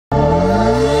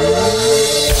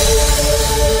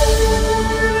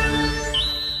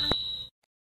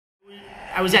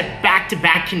I was at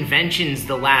back-to-back conventions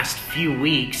the last few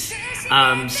weeks.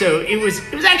 So it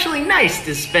was actually nice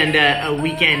to spend a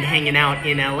weekend hanging out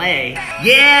in LA.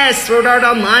 Yeah, Sword Art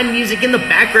Online music in the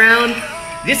background.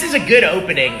 This is a good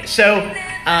opening. So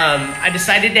I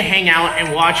decided to hang out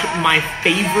and watch my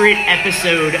favorite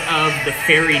episode of the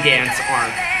Fairy Dance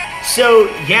arc. So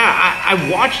yeah,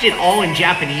 I watched it all in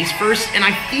Japanese first, and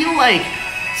I feel like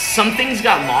some things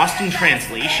got lost in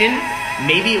translation.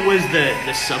 Maybe it was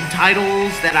the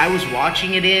subtitles that I was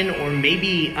watching it in, or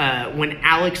maybe when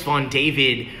Alex Von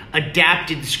David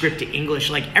adapted the script to English,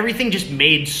 like everything just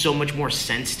made so much more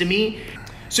sense to me.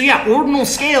 So yeah, Ordinal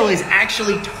Scale is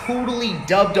actually totally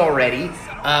dubbed already.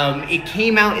 It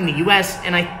came out in the US,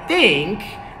 and I think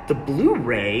the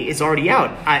Blu-ray is already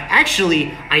out.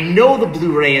 I know the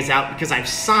Blu-ray is out because I've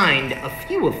signed a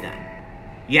few of them.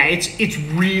 Yeah, it's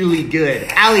really good.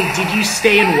 Allie, did you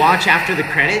stay and watch after the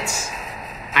credits?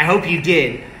 I hope you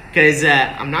did, because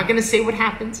I'm not gonna say what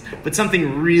happens, but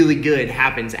something really good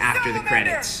happens after the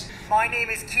credits. My name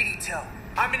is Kirito.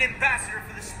 I'm an ambassador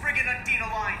for the Sprig and Undine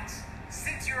Alliance.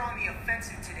 Since you're on the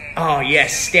offensive today... Oh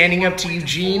yes, standing up to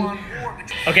Eugene.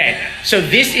 Okay, so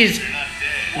this is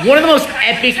one of the most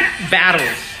epic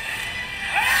battles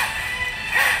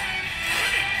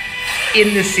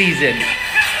in the season.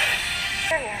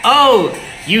 Oh,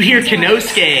 you hear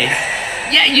Konosuke.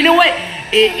 Yeah, you know what?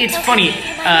 It's funny.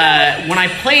 When I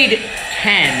played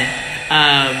Ken,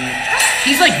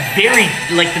 he's like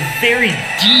the very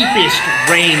deepest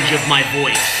range of my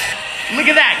voice. Look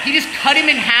at that. He just cut him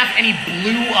in half and he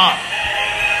blew up.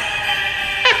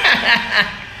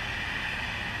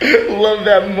 Love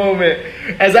that moment.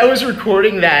 As I was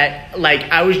recording that, like,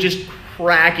 I was just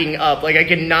cracking up. Like, I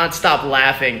could not stop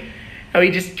laughing. How he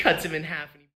just cuts him in half.